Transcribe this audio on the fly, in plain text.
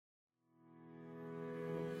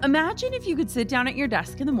Imagine if you could sit down at your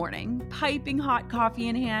desk in the morning, piping hot coffee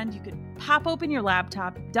in hand. You could pop open your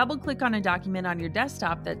laptop, double-click on a document on your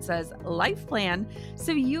desktop that says Life Plan,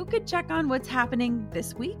 so you could check on what's happening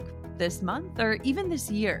this week, this month, or even this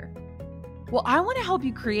year. Well, I want to help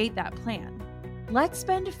you create that plan. Let's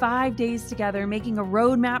spend 5 days together making a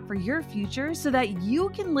roadmap for your future so that you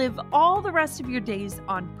can live all the rest of your days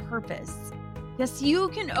on purpose. Yes, you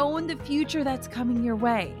can own the future that's coming your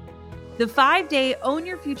way. The 5-day Own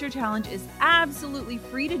Your Future Challenge is absolutely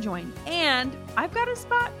free to join, and I've got a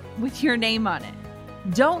spot with your name on it.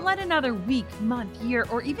 Don't let another week, month, year,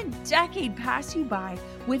 or even decade pass you by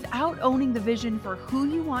without owning the vision for who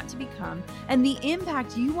you want to become and the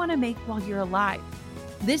impact you want to make while you're alive.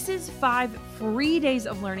 This is 5 free days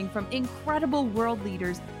of learning from incredible world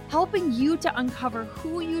leaders, helping you to uncover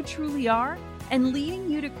who you truly are and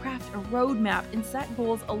leading you to craft a roadmap and set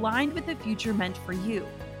goals aligned with the future meant for you.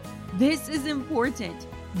 This is important.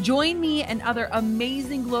 Join me and other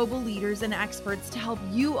amazing global leaders and experts to help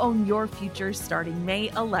you own your future starting May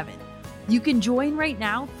 11th. You can join right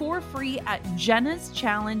now for free at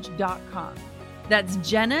jennaschallenge.com. That's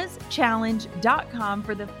jennaschallenge.com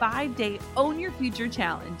for the 5-day Own Your Future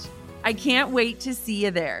Challenge. I can't wait to see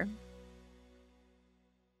you there.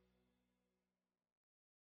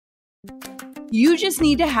 You just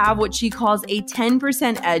need to have what she calls a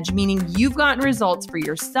 10% edge, meaning you've gotten results for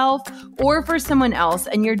yourself or for someone else,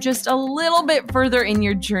 and you're just a little bit further in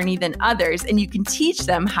your journey than others, and you can teach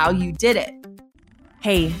them how you did it.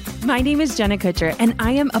 Hey, my name is Jenna Kutcher, and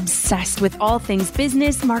I am obsessed with all things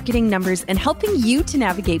business, marketing, numbers, and helping you to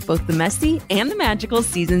navigate both the messy and the magical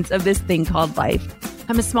seasons of this thing called life.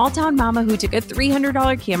 I'm a small-town mama who took a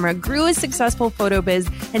 $300 camera, grew a successful photo biz,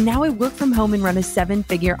 and now I work from home and run a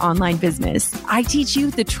 7-figure online business. I teach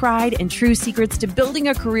you the tried and true secrets to building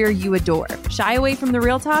a career you adore. Shy away from the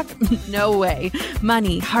real talk? No way.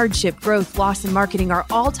 Money, hardship, growth, loss, and marketing are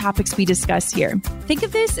all topics we discuss here. Think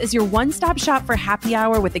of this as your one-stop shop for happy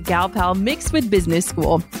hour with a gal pal mixed with business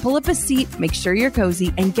school. Pull up a seat, make sure you're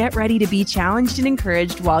cozy, and get ready to be challenged and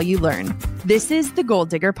encouraged while you learn. This is the Goal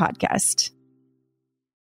Digger Podcast.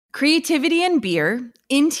 Creativity and beer,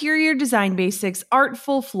 interior design basics,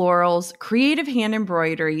 artful florals, creative hand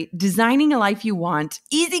embroidery, designing a life you want,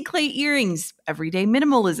 easy clay earrings, everyday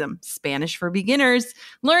minimalism, Spanish for beginners,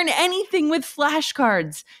 learn anything with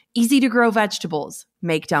flashcards, easy to grow vegetables,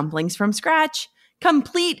 make dumplings from scratch,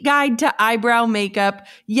 complete guide to eyebrow makeup.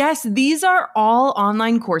 Yes, these are all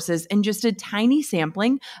online courses and just a tiny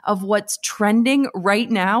sampling of what's trending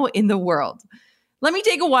right now in the world. Let me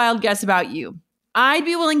take a wild guess about you. I'd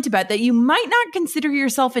be willing to bet that you might not consider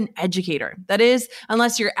yourself an educator. That is,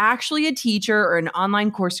 unless you're actually a teacher or an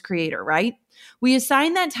online course creator, right? We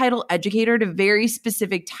assign that title educator to very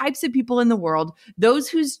specific types of people in the world, those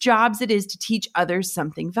whose jobs it is to teach others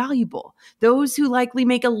something valuable, those who likely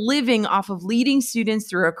make a living off of leading students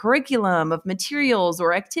through a curriculum of materials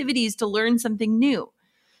or activities to learn something new.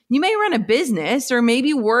 You may run a business or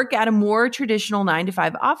maybe work at a more traditional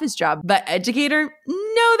 9-to-5 office job, but educator?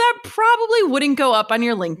 No, that probably wouldn't go up on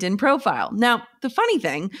your LinkedIn profile. Now, the funny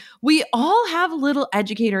thing, we all have a little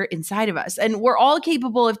educator inside of us, and we're all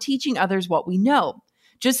capable of teaching others what we know.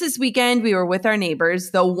 Just this weekend, we were with our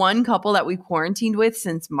neighbors, the one couple that we quarantined with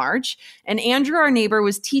since March, and Andrew, our neighbor,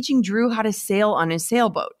 was teaching Drew how to sail on his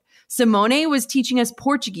sailboat. Simone was teaching us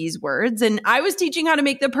Portuguese words, and I was teaching how to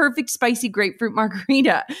make the perfect spicy grapefruit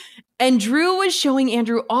margarita. And Drew was showing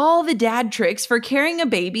Andrew all the dad tricks for carrying a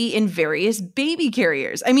baby in various baby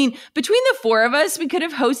carriers. I mean, between the 4 of us, we could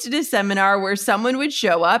have hosted a seminar where someone would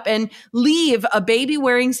show up and leave a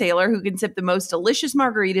baby-wearing sailor who can sip the most delicious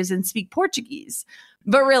margaritas and speak Portuguese.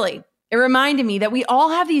 But really, it reminded me that we all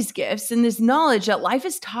have these gifts and this knowledge that life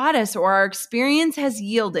has taught us or our experience has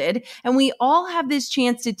yielded, and we all have this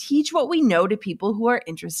chance to teach what we know to people who are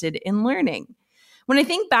interested in learning. When I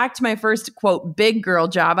think back to my first, quote, big girl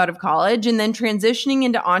job out of college and then transitioning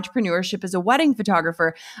into entrepreneurship as a wedding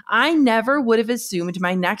photographer, I never would have assumed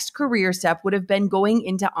my next career step would have been going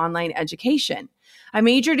into online education. I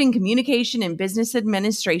majored in communication and business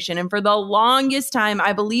administration, and for the longest time,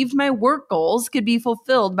 I believed my work goals could be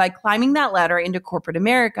fulfilled by climbing that ladder into corporate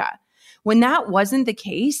America. When that wasn't the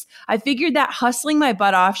case, I figured that hustling my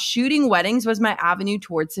butt off shooting weddings was my avenue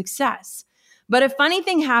towards success. But a funny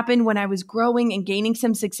thing happened when I was growing and gaining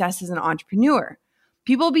some success as an entrepreneur.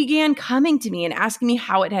 People began coming to me and asking me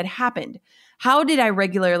how it had happened. How did I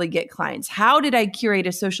regularly get clients? How did I curate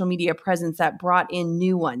a social media presence that brought in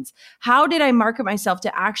new ones? How did I market myself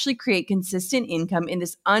to actually create consistent income in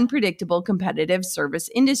this unpredictable competitive service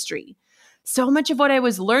industry? So much of what I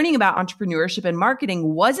was learning about entrepreneurship and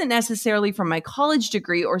marketing wasn't necessarily from my college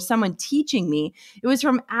degree or someone teaching me. It was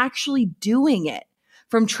from actually doing it,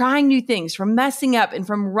 from trying new things, from messing up, and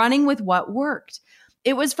from running with what worked.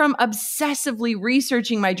 It was from obsessively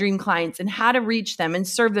researching my dream clients and how to reach them and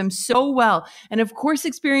serve them so well. And of course,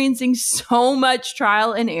 experiencing so much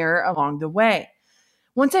trial and error along the way.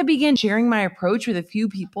 Once I began sharing my approach with a few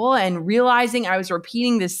people and realizing I was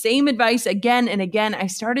repeating the same advice again and again, I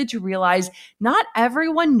started to realize not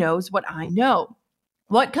everyone knows what I know.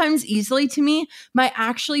 What comes easily to me might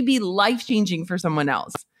actually be life-changing for someone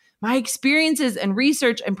else. My experiences and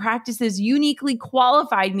research and practices uniquely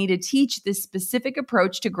qualified me to teach this specific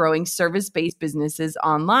approach to growing service-based businesses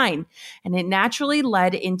online. And it naturally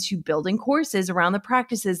led into building courses around the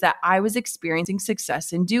practices that I was experiencing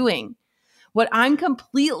success in doing. What I'm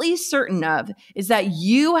completely certain of is that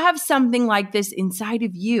you have something like this inside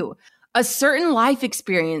of you, a certain life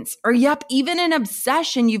experience, or even an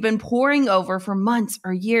obsession you've been poring over for months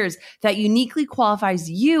or years that uniquely qualifies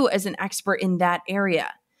you as an expert in that area.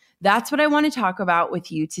 That's what I want to talk about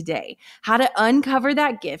with you today, how to uncover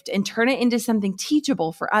that gift and turn it into something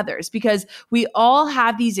teachable for others, because we all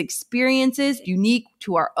have these experiences unique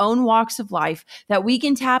to our own walks of life that we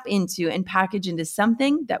can tap into and package into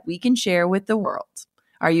something that we can share with the world.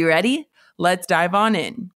 Are you ready? Let's dive on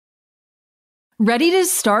in. Ready to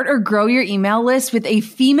start or grow your email list with a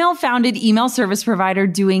female-founded email service provider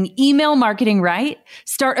doing email marketing right?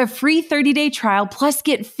 Start a free 30-day trial plus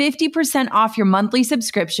get 50% off your monthly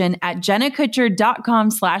subscription at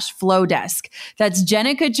jennakutcher.com/flowdesk. That's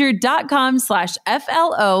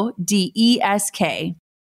jennakutcher.com/FLODESK.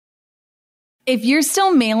 If you're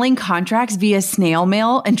still mailing contracts via snail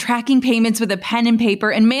mail and tracking payments with a pen and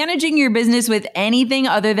paper and managing your business with anything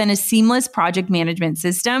other than a seamless project management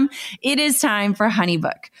system, it is time for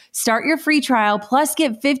HoneyBook. Start your free trial plus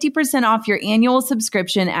get 50% off your annual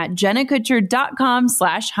subscription at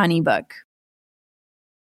jennakutcher.com/honeybook.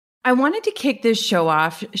 I wanted to kick this show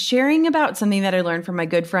off sharing about something that I learned from my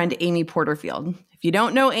good friend, Amy Porterfield. If you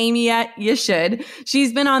don't know Amy yet, you should.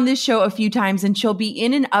 She's been on this show a few times and she'll be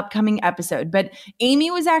in an upcoming episode. But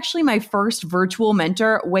Amy was actually my first virtual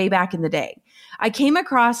mentor way back in the day. I came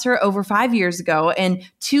across her over 5 years ago and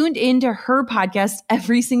tuned into her podcast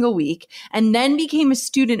every single week, and then became a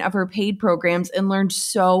student of her paid programs and learned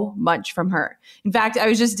so much from her. In fact, I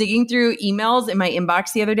was just digging through emails in my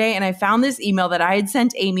inbox the other day, and I found this email that I had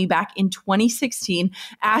sent Amy back in 2016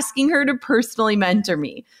 asking her to personally mentor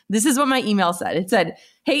me. This is what my email said. It said,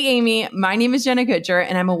 "Hey, Amy, my name is Jenna Kutcher,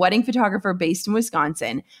 and I'm a wedding photographer based in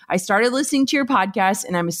Wisconsin. I started listening to your podcast,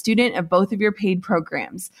 and I'm a student of both of your paid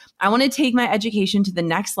programs. I want to take my education to the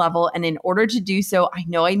next level, and in order to do so, I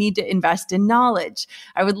know I need to invest in knowledge.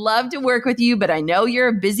 I would love to work with you, but I know you're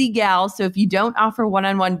a busy gal, so if you don't offer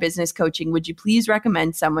one-on-one business coaching, would you please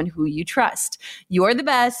recommend someone who you trust? You're the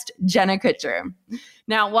best, Jenna Kutcher."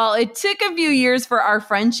 Now, while it took a few years for our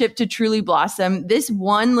friendship to truly blossom, this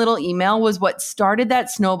one little email was what started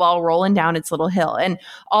that snowball rolling down its little hill. And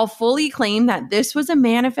I'll fully claim that this was a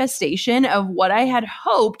manifestation of what I had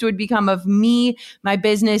hoped would become of me, my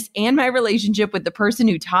business, and my relationship with the person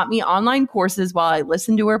who taught me online courses while I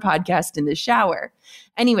listened to her podcast in the shower.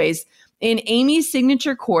 Anyways, in Amy's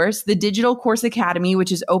signature course, the Digital Course Academy,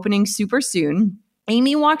 which is opening super soon,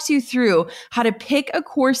 Amy walks you through how to pick a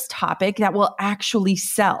course topic that will actually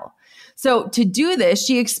sell. So to do this,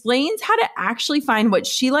 she explains how to actually find what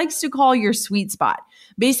she likes to call your sweet spot.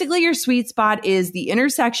 Basically, your sweet spot is the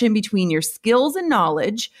intersection between your skills and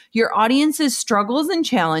knowledge, your audience's struggles and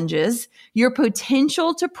challenges, your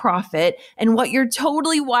potential to profit, and what you're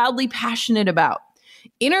totally wildly passionate about.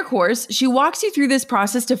 In her course, she walks you through this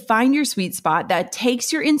process to find your sweet spot that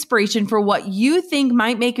takes your inspiration for what you think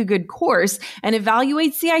might make a good course and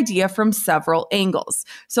evaluates the idea from several angles.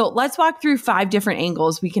 So let's walk through 5 different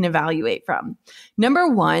angles we can evaluate from. Number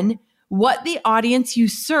 1, what the audience you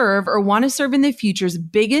serve or want to serve in the future's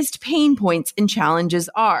biggest pain points and challenges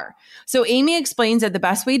are. So Amy explains that the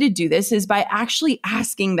best way to do this is by actually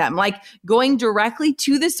asking them, like going directly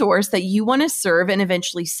to the source that you want to serve and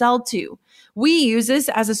eventually sell to. We use this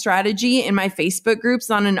as a strategy in my Facebook groups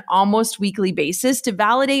on an almost weekly basis to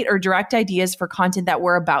validate or direct ideas for content that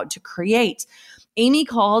we're about to create. Amy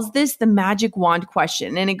calls this the magic wand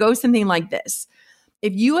question, and it goes something like this.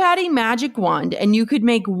 If you had a magic wand and you could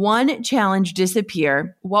make one challenge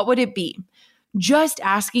disappear, what would it be? Just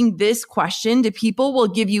asking this question to people will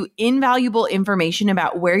give you invaluable information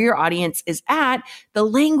about where your audience is at, the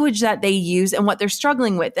language that they use, and what they're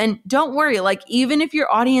struggling with. And don't worry, like even if your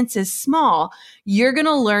audience is small, you're going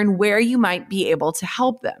to learn where you might be able to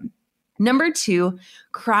help them. Number 2,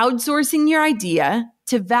 crowdsourcing your idea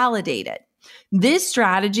to validate it. This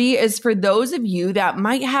strategy is for those of you that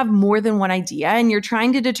might have more than one idea and you're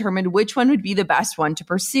trying to determine which one would be the best one to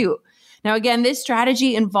pursue. Now, again, this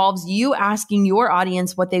strategy involves you asking your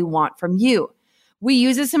audience what they want from you. We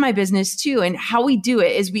use this in my business too. And how we do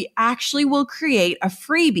it is we actually will create a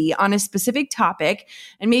freebie on a specific topic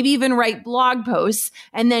and maybe even write blog posts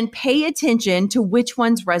and then pay attention to which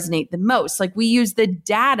ones resonate the most. Like we use the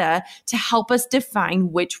data to help us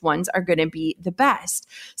define which ones are going to be the best.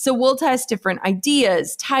 So we'll test different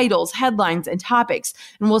ideas, titles, headlines, and topics,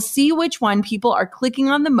 and we'll see which one people are clicking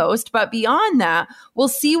on the most. But beyond that, we'll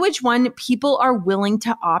see which one people are willing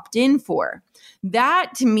to opt in for.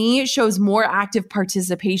 That to me shows more active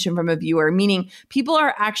participation from a viewer, meaning people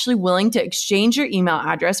are actually willing to exchange your email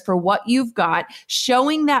address for what you've got,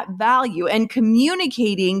 showing that value and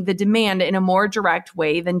communicating the demand in a more direct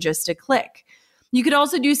way than just a click. You could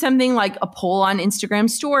also do something like a poll on Instagram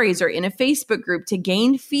stories or in a Facebook group to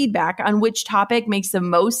gain feedback on which topic makes the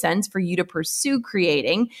most sense for you to pursue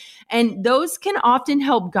creating. And those can often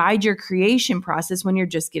help guide your creation process when you're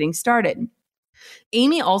just getting started.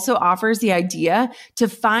 Amy also offers the idea to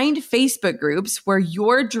find Facebook groups where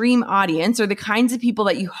your dream audience or the kinds of people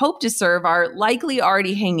that you hope to serve are likely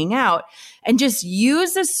already hanging out, and just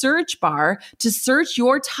use the search bar to search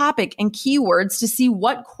your topic and keywords to see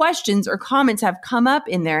what questions or comments have come up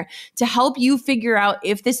in there to help you figure out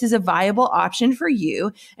if this is a viable option for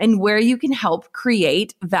you and where you can help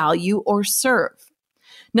create value or serve.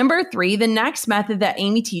 Number 3, the next method that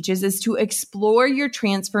Amy teaches is to explore your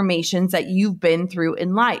transformations that you've been through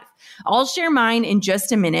in life. I'll share mine in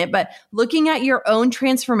just a minute, but looking at your own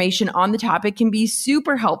transformation on the topic can be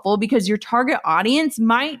super helpful because your target audience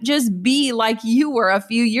might just be like you were a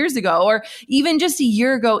few years ago, or even just a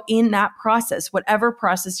year ago in that process, whatever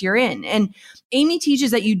process you're in. And Amy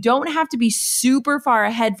teaches that you don't have to be super far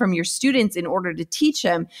ahead from your students in order to teach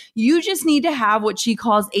them. You just need to have what she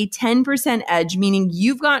calls a 10% edge, meaning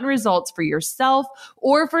you've gotten results for yourself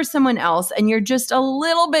or for someone else, and you're just a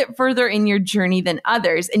little bit further in your journey than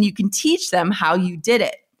others, and you can teach them how you did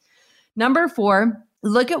it. Number 4,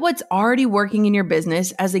 look at what's already working in your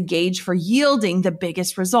business as a gauge for yielding the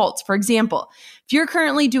biggest results. For example, if you're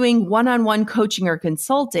currently doing one-on-one coaching or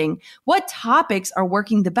consulting, what topics are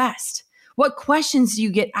working the best? What questions do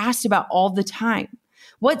you get asked about all the time?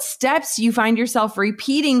 What steps do you find yourself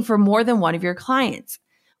repeating for more than one of your clients?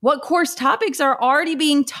 What course topics are already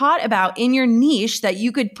being taught about in your niche that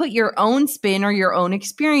you could put your own spin or your own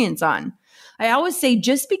experience on? I always say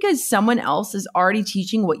just because someone else is already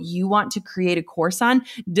teaching what you want to create a course on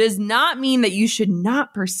does not mean that you should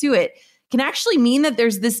not pursue it. It can actually mean that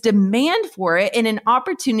there's this demand for it and an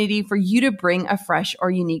opportunity for you to bring a fresh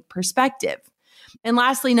or unique perspective. And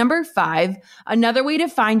lastly, number 5, another way to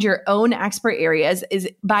find your own expert areas is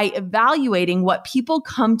by evaluating what people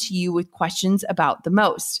come to you with questions about the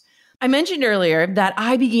most. I mentioned earlier that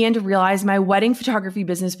I began to realize my wedding photography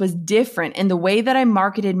business was different and the way that I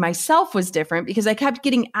marketed myself was different because I kept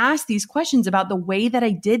getting asked these questions about the way that I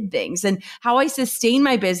did things and how I sustained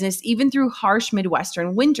my business even through harsh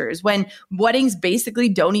Midwestern winters when weddings basically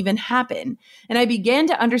don't even happen. And I began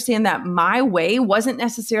to understand that my way wasn't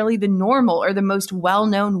necessarily the normal or the most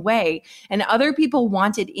well-known way, and other people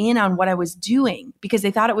wanted in on what I was doing because they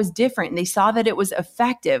thought it was different and they saw that it was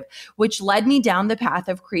effective, which led me down the path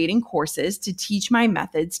of creating courses to teach my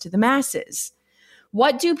methods to the masses.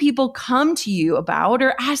 What do people come to you about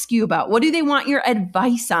or ask you about? What do they want your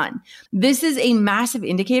advice on? This is a massive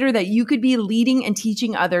indicator that you could be leading and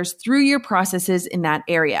teaching others through your processes in that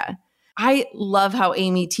area. I love how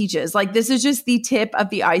Amy teaches. Like, this is just the tip of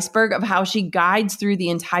the iceberg of how she guides through the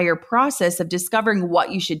entire process of discovering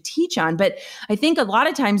what you should teach on. But I think a lot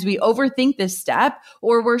of times we overthink this step,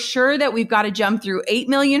 or we're sure that we've got to jump through 8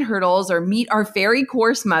 million hurdles or meet our fairy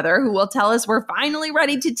course mother who will tell us we're finally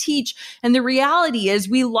ready to teach. And the reality is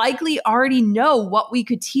we likely already know what we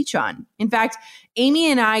could teach on. In fact,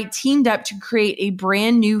 Amy and I teamed up to create a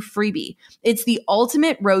brand new freebie. It's the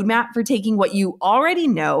ultimate roadmap for taking what you already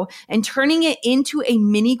know and turning it into a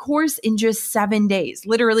mini course in just 7 days.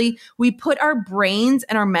 Literally, we put our brains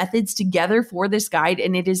and our methods together for this guide,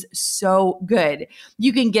 and it is so good.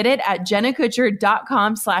 You can get it at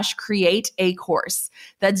jennakutcher.com/create a course.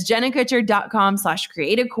 That's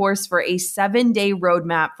jennakutcher.com/create a course for a 7-day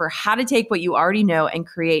roadmap for how to take what you already know and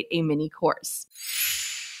create a mini course.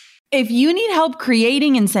 If you need help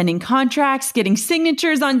creating and sending contracts, getting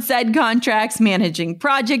signatures on said contracts, managing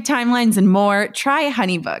project timelines, and more, try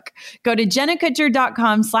HoneyBook. Go to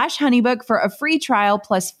jennakutcher.com/honeybook for a free trial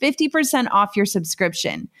plus 50% off your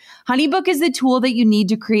subscription. HoneyBook is the tool that you need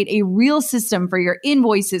to create a real system for your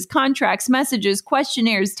invoices, contracts, messages,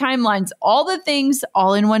 questionnaires, timelines, all the things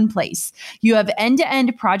all in one place. You have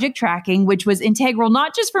end-to-end project tracking, which was integral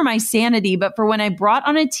not just for my sanity, but for when I brought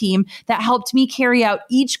on a team that helped me carry out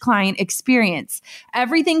each client experience.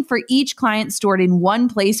 Everything for each client stored in one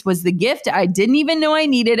place was the gift I didn't even know I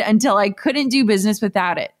needed until I couldn't do business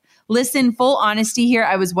without it. Listen, full honesty here,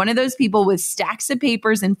 I was one of those people with stacks of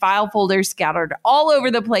papers and file folders scattered all over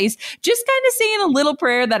the place, just kind of saying a little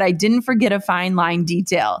prayer that I didn't forget a fine line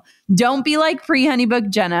detail. Don't be like pre-HoneyBook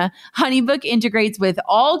Jenna. HoneyBook integrates with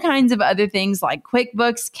all kinds of other things like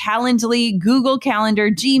QuickBooks, Calendly, Google Calendar,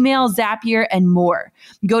 Gmail, Zapier, and more.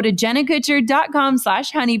 Go to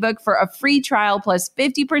jennakutcher.com/honeybook for a free trial plus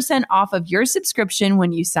 50% off of your subscription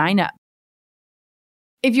when you sign up.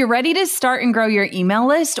 If you're ready to start and grow your email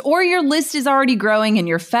list, or your list is already growing and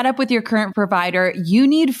you're fed up with your current provider, you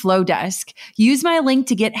need Flowdesk. Use my link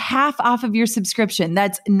to get half off of your subscription.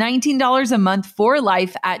 That's $19 a month for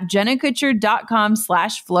life at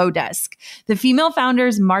jennakutcher.com/Flowdesk. The female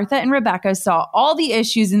founders, Martha and Rebecca, saw all the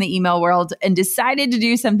issues in the email world and decided to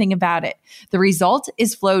do something about it. The result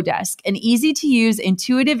is Flowdesk, an easy to use,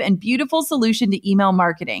 intuitive, and beautiful solution to email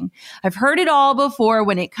marketing. I've heard it all before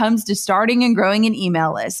when it comes to starting and growing an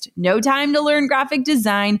email list. No time to learn graphic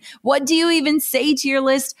design. What do you even say to your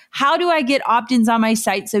list? How do I get opt-ins on my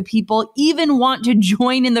site so people even want to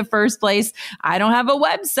join in the first place? I don't have a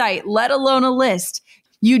website, let alone a list.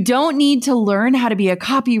 You don't need to learn how to be a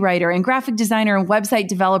copywriter and graphic designer and website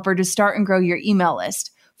developer to start and grow your email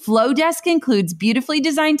list. Flowdesk includes beautifully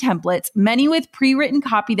designed templates, many with pre-written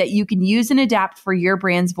copy that you can use and adapt for your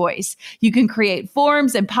brand's voice. You can create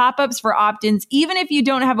forms and pop-ups for opt-ins even if you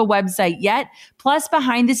don't have a website yet, plus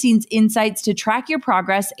behind-the-scenes insights to track your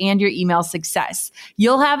progress and your email success.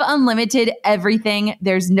 You'll have unlimited everything.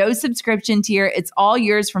 There's no subscription tier. It's all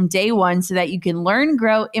yours from day one so that you can learn,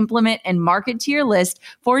 grow, implement, and market to your list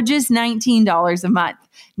for just $19 a month.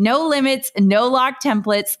 No limits, no locked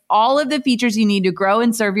templates, all of the features you need to grow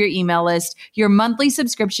and serve your email list. Your monthly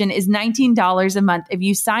subscription is $19 a month if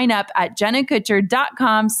you sign up at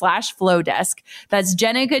jennakutcher.com/Flowdesk. That's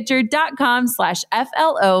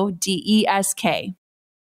jennakutcher.com/FLODESK.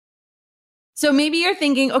 So maybe you're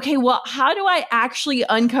thinking, okay, well, how do I actually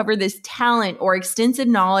uncover this talent or extensive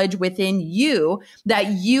knowledge within you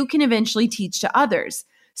that you can eventually teach to others?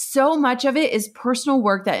 So much of it is personal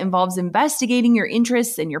work that involves investigating your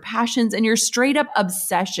interests and your passions and your straight up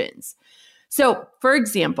obsessions. So, for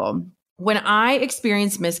example, when I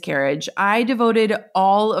experienced miscarriage, I devoted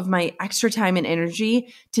all of my extra time and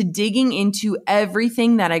energy to digging into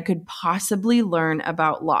everything that I could possibly learn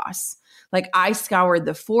about loss. Like I scoured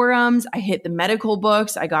the forums, I hit the medical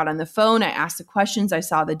books, I got on the phone, I asked the questions, I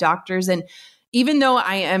saw the doctors. And even though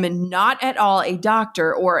I am not at all a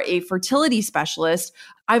doctor or a fertility specialist,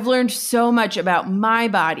 I've learned so much about my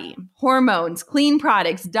body, hormones, clean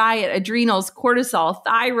products, diet, adrenals, cortisol,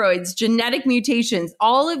 thyroids, genetic mutations,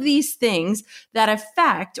 all of these things that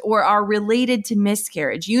affect or are related to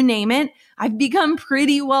miscarriage. You name it, I've become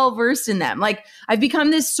pretty well versed in them. Like I've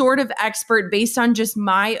become this sort of expert based on just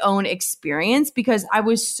my own experience because I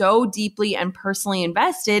was so deeply and personally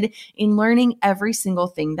invested in learning every single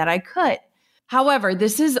thing that I could. However,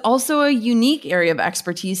 this is also a unique area of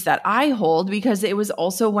expertise that I hold because it was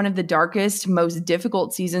also one of the darkest, most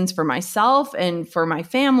difficult seasons for myself and for my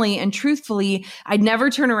family. And truthfully, I'd never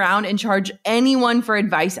turn around and charge anyone for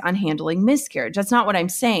advice on handling miscarriage. That's not what I'm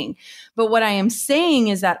saying. But what I am saying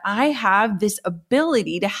is that I have this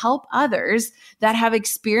ability to help others that have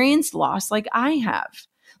experienced loss like I have.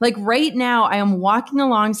 Like right now, I am walking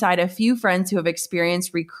alongside a few friends who have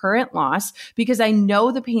experienced recurrent loss because I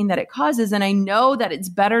know the pain that it causes. And I know that it's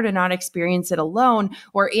better to not experience it alone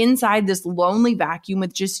or inside this lonely vacuum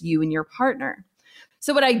with just you and your partner.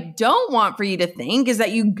 So what I don't want for you to think is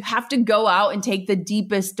that you have to go out and take the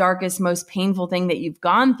deepest, darkest, most painful thing that you've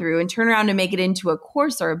gone through and turn around and make it into a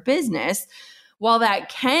course or a business. While that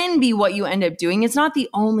can be what you end up doing, it's not the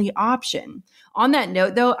only option. On that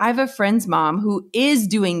note, though, I have a friend's mom who is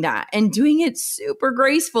doing that and doing it super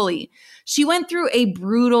gracefully. She went through a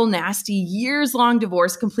brutal, nasty, years-long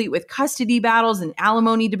divorce complete with custody battles and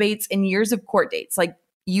alimony debates and years of court dates. Like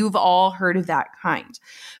you've all heard of that kind.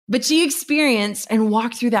 But she experienced and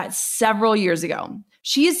walked through that several years ago.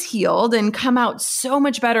 She is healed and come out so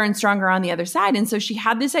much better and stronger on the other side. And so she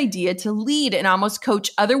had this idea to lead and almost coach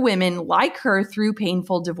other women like her through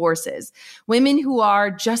painful divorces. Women who are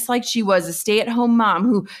just like she was, a stay-at-home mom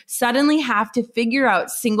who suddenly have to figure out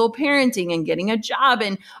single parenting and getting a job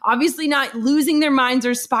and obviously not losing their minds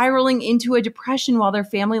or spiraling into a depression while their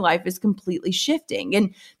family life is completely shifting.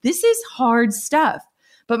 And this is hard stuff.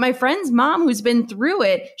 But my friend's mom, who's been through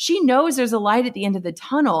it, she knows there's a light at the end of the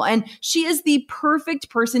tunnel. And she is the perfect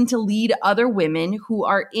person to lead other women who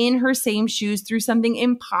are in her same shoes through something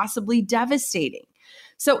impossibly devastating.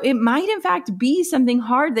 So it might, in fact, be something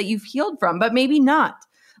hard that you've healed from, but maybe not.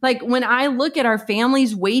 Like when I look at our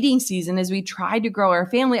family's waiting season as we tried to grow our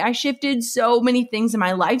family, I shifted so many things in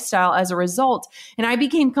my lifestyle as a result. And I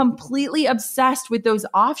became completely obsessed with those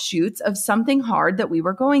offshoots of something hard that we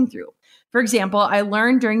were going through. For example, I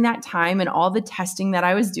learned during that time and all the testing that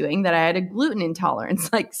I was doing that I had a gluten intolerance,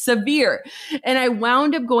 like severe, and I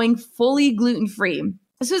wound up going fully gluten-free.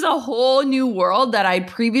 This was a whole new world that I'd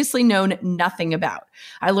previously known nothing about.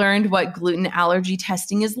 I learned what gluten allergy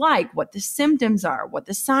testing is like, what the symptoms are, what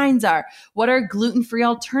the signs are, what are gluten-free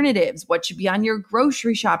alternatives, what should be on your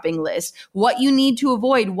grocery shopping list, what you need to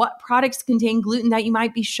avoid, what products contain gluten that you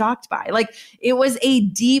might be shocked by. Like it was a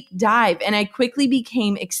deep dive, and I quickly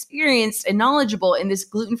became experienced and knowledgeable in this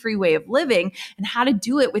gluten-free way of living and how to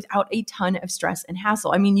do it without a ton of stress and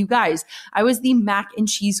hassle. I mean, you guys, I was the mac and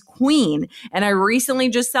cheese queen, and I recently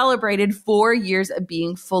just celebrated 4 years of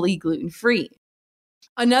being fully gluten-free.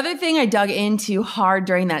 Another thing I dug into hard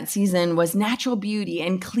during that season was natural beauty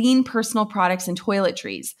and clean personal products and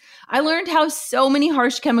toiletries. I learned how so many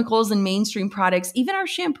harsh chemicals in mainstream products, even our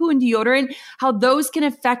shampoo and deodorant, how those can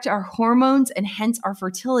affect our hormones and hence our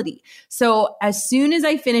fertility. So as soon as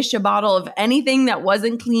I finished a bottle of anything that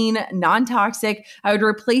wasn't clean, non-toxic, I would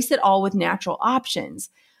replace it all with natural options.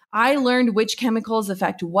 I learned which chemicals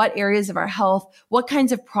affect what areas of our health, what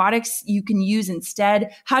kinds of products you can use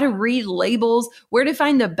instead, how to read labels, where to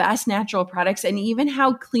find the best natural products, and even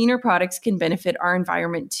how cleaner products can benefit our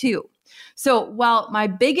environment too. So while my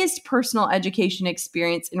biggest personal education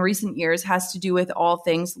experience in recent years has to do with all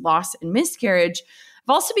things loss and miscarriage,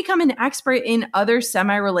 I've also become an expert in other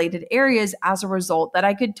semi-related areas as a result that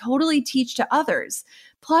I could totally teach to others.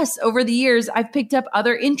 Plus, over the years, I've picked up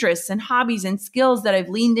other interests and hobbies and skills that I've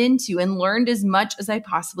leaned into and learned as much as I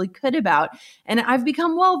possibly could about, and I've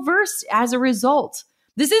become well-versed as a result.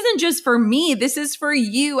 This isn't just for me, this is for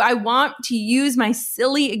you. I want to use my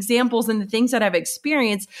silly examples and the things that I've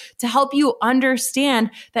experienced to help you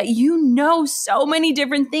understand that you know so many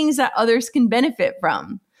different things that others can benefit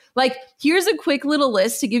from. Like, here's a quick little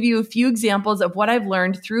list to give you a few examples of what I've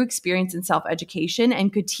learned through experience and self-education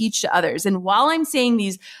and could teach to others. And while I'm saying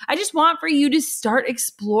these, I just want for you to start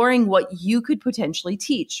exploring what you could potentially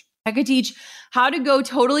teach. I could teach how to go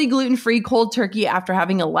totally gluten-free cold turkey after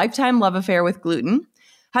having a lifetime love affair with gluten,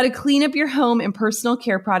 how to clean up your home and personal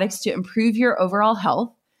care products to improve your overall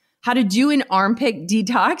health, how to do an armpit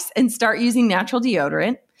detox and start using natural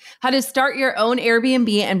deodorant, how to start your own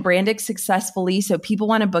Airbnb and brand it successfully so people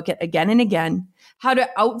want to book it again and again, how to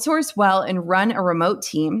outsource well and run a remote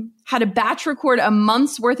team, how to batch record a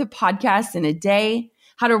month's worth of podcasts in a day,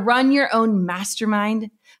 how to run your own mastermind,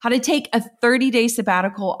 how to take a 30-day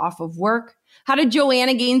sabbatical off of work, how to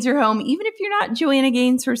Joanna Gaines your home, even if you're not Joanna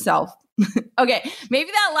Gaines herself. Okay,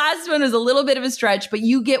 maybe that last one was a little bit of a stretch, but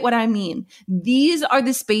you get what I mean. These are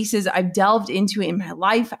the spaces I've delved into in my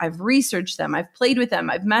life. I've researched them. I've played with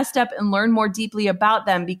them. I've messed up and learned more deeply about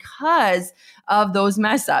them because of those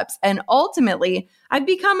mess ups. And ultimately, I've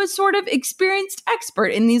become a sort of experienced expert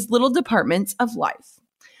in these little departments of life.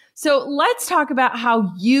 So let's talk about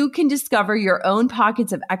how you can discover your own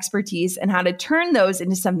pockets of expertise and how to turn those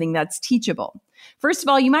into something that's teachable. First of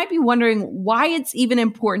all, you might be wondering why it's even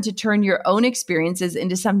important to turn your own experiences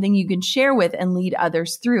into something you can share with and lead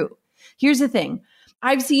others through. Here's the thing.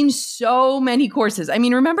 I've seen so many courses. I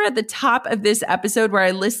mean, remember at the top of this episode where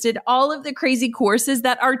I listed all of the crazy courses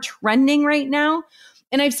that are trending right now?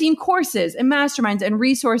 And I've seen courses and masterminds and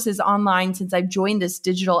resources online since I've joined this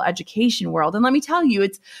digital education world. And let me tell you,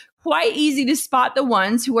 it's quite easy to spot the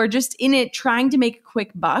ones who are just in it trying to make a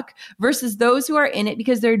quick buck versus those who are in it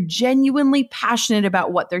because they're genuinely passionate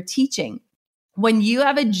about what they're teaching. When you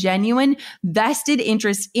have a genuine vested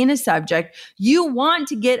interest in a subject, you want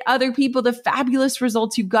to get other people the fabulous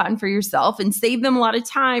results you've gotten for yourself and save them a lot of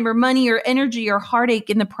time or money or energy or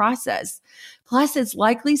heartache in the process. Plus, it's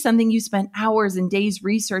likely something you spent hours and days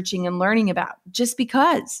researching and learning about just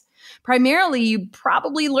because. Primarily, you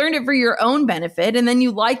probably learned it for your own benefit, and then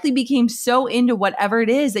you likely became so into whatever it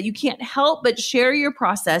is that you can't help but share your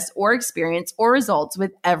process or experience or results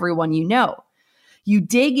with everyone you know. You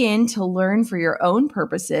dig in to learn for your own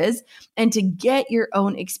purposes and to get your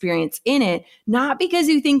own experience in it, not because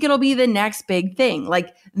you think it'll be the next big thing.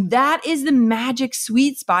 Like, that is the magic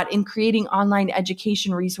sweet spot in creating online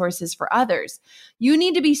education resources for others. You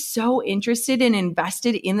need to be so interested and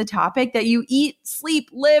invested in the topic that you eat, sleep,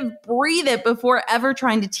 live, breathe it before ever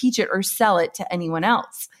trying to teach it or sell it to anyone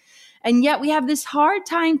else. And yet we have this hard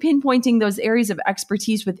time pinpointing those areas of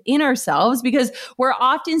expertise within ourselves because we're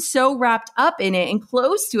often so wrapped up in it and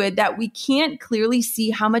close to it that we can't clearly see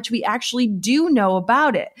how much we actually do know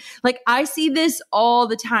about it. Like, I see this all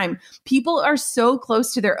the time. People are so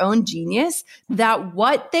close to their own genius that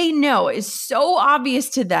what they know is so obvious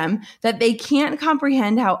to them that they can't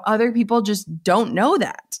comprehend how other people just don't know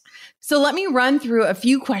that. So let me run through a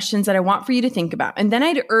few questions that I want for you to think about. And then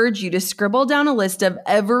I'd urge you to scribble down a list of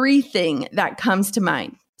everything that comes to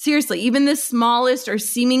mind. Seriously, even the smallest or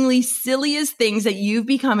seemingly silliest things that you've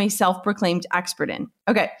become a self-proclaimed expert in.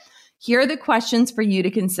 Okay, here are the questions for you to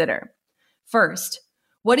consider. First,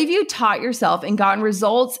 what have you taught yourself and gotten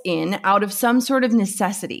results in out of some sort of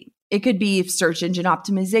necessity? It could be search engine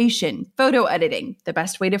optimization, photo editing, the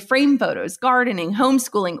best way to frame photos, gardening,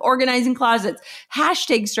 homeschooling, organizing closets,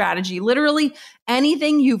 hashtag strategy, literally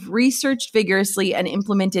anything you've researched vigorously and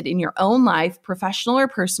implemented in your own life, professional or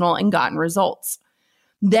personal, and gotten results.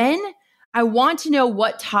 Then I want to know,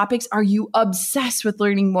 what topics are you obsessed with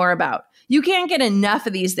learning more about? You can't get enough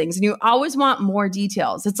of these things and you always want more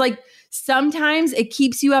details. It's like sometimes it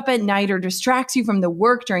keeps you up at night or distracts you from the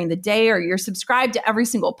work during the day, or you're subscribed to every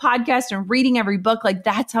single podcast and reading every book. Like,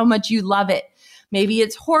 that's how much you love it. Maybe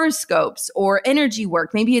it's horoscopes or energy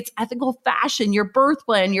work. Maybe it's ethical fashion, your birth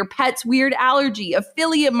plan, your pet's weird allergy,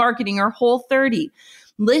 affiliate marketing, or Whole30.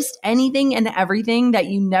 List anything and everything that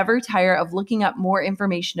you never tire of looking up more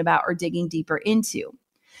information about or digging deeper into.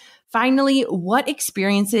 Finally, what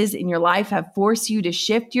experiences in your life have forced you to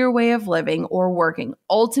shift your way of living or working,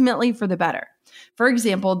 ultimately for the better? For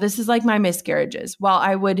example, this is like my miscarriages. While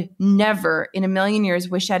I would never in a million years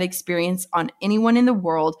wish I'd experienced on anyone in the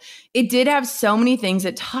world, it did have so many things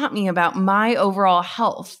that taught me about my overall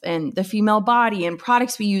health and the female body and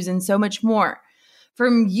products we use and so much more. For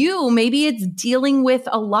you, maybe it's dealing with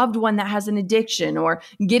a loved one that has an addiction, or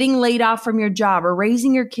getting laid off from your job, or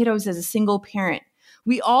raising your kiddos as a single parent.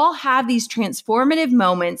 We all have these transformative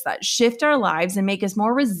moments that shift our lives and make us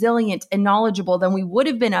more resilient and knowledgeable than we would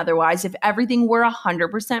have been otherwise if everything were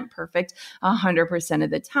 100% perfect 100% of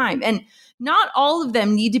the time. And not all of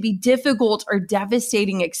them need to be difficult or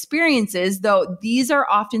devastating experiences, though these are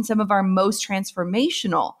often some of our most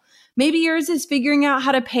transformational. Maybe yours is figuring out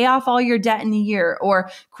how to pay off all your debt in a year, or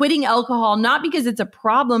quitting alcohol, not because it's a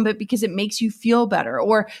problem, but because it makes you feel better,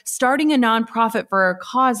 or starting a nonprofit for a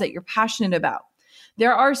cause that you're passionate about.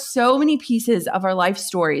 There are so many pieces of our life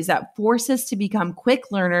stories that force us to become quick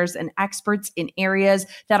learners and experts in areas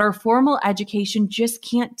that our formal education just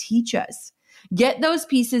can't teach us. Get those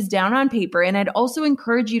pieces down on paper, and I'd also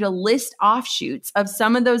encourage you to list offshoots of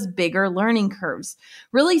some of those bigger learning curves.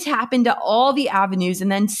 Really tap into all the avenues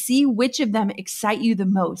and then see which of them excite you the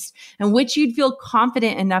most and which you'd feel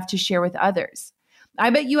confident enough to share with others. I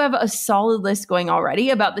bet you have a solid list going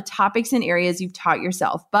already about the topics and areas you've taught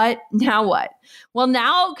yourself. But now what? Well,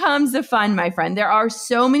 now comes the fun, my friend. There are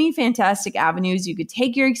so many fantastic avenues you could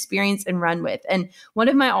take your experience and run with. And one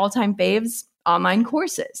of my all-time faves, online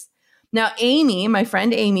courses. Now, Amy, my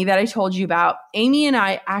friend Amy that I told you about, Amy and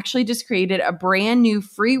I actually just created a brand new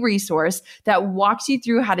free resource that walks you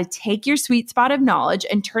through how to take your sweet spot of knowledge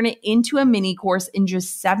and turn it into a mini course in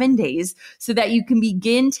just 7 days so that you can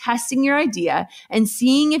begin testing your idea and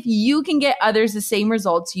seeing if you can get others the same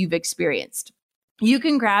results you've experienced. You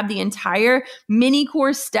can grab the entire mini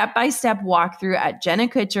course step-by-step walkthrough at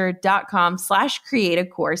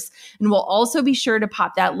jennakutcher.com/create-a-course. And we'll also be sure to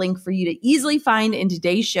pop that link for you to easily find in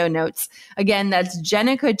today's show notes. Again, that's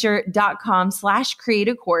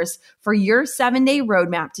jennakutcher.com/create-a-course for your 7-day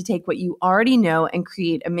roadmap to take what you already know and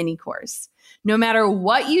create a mini course. No matter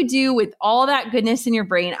what you do with all that goodness in your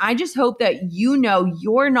brain, I just hope that you know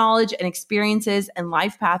your knowledge and experiences and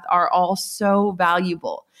life path are all so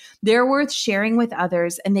valuable. They're worth sharing with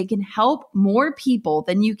others, and they can help more people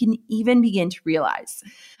than you can even begin to realize.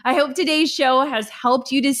 I hope today's show has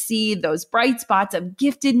helped you to see those bright spots of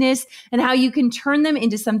giftedness and how you can turn them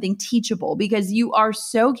into something teachable, because you are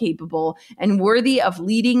so capable and worthy of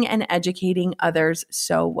leading and educating others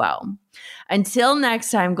so well. Until next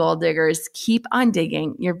time, goal diggers, keep on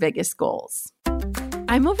digging your biggest goals.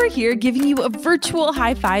 I'm over here giving you a virtual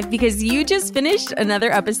high five because you just finished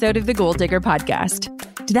another episode of the Goal Digger Podcast.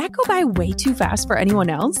 Did that go by way too fast for anyone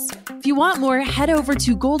else? If you want more, head over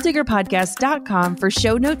to goaldiggerpodcast.com for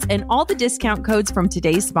show notes and all the discount codes from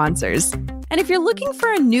today's sponsors. And if you're looking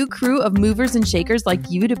for a new crew of movers and shakers like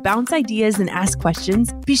you to bounce ideas and ask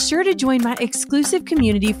questions, be sure to join my exclusive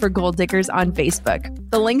community for Goal Diggers on Facebook.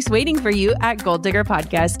 The link's waiting for you at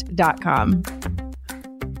goaldiggerpodcast.com.